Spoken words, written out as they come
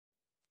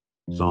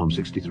Psalm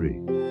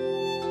 63.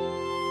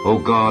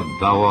 O God,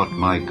 thou art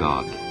my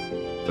God.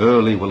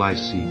 Early will I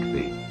seek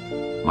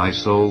thee. My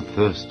soul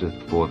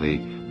thirsteth for thee,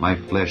 my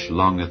flesh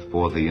longeth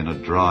for thee in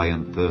a dry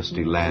and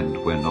thirsty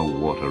land where no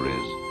water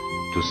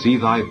is, to see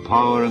thy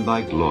power and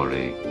thy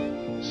glory,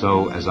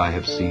 so as I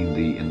have seen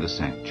thee in the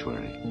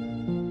sanctuary.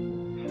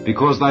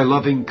 Because thy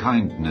loving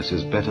kindness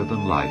is better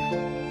than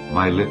life,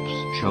 my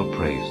lips shall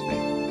praise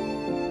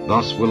thee.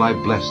 Thus will I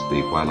bless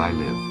thee while I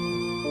live.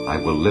 I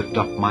will lift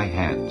up my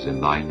hands in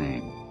thy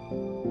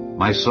name.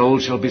 My soul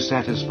shall be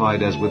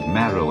satisfied as with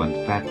marrow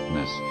and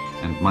fatness,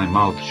 and my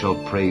mouth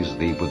shall praise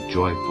thee with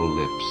joyful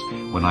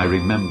lips, when I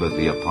remember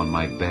thee upon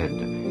my bed,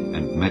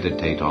 and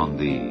meditate on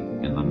thee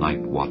in the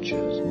night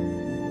watches.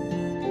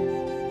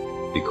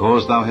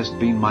 Because thou hast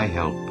been my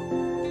help,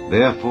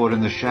 therefore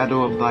in the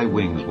shadow of thy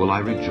wings will I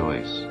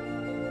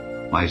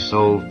rejoice. My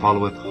soul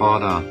followeth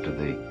hard after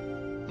thee,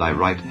 thy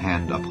right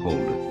hand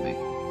upholdeth me.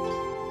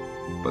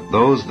 But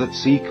those that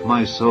seek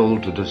my soul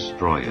to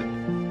destroy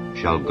it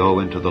shall go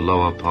into the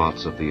lower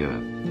parts of the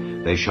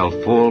earth. They shall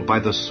fall by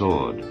the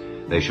sword.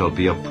 They shall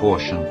be a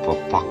portion for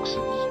foxes.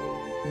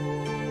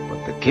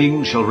 But the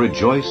king shall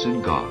rejoice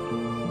in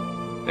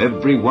God.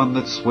 Every one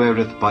that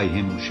sweareth by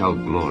him shall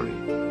glory.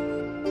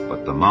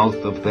 But the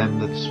mouth of them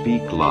that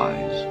speak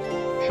lies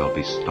shall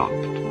be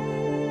stopped.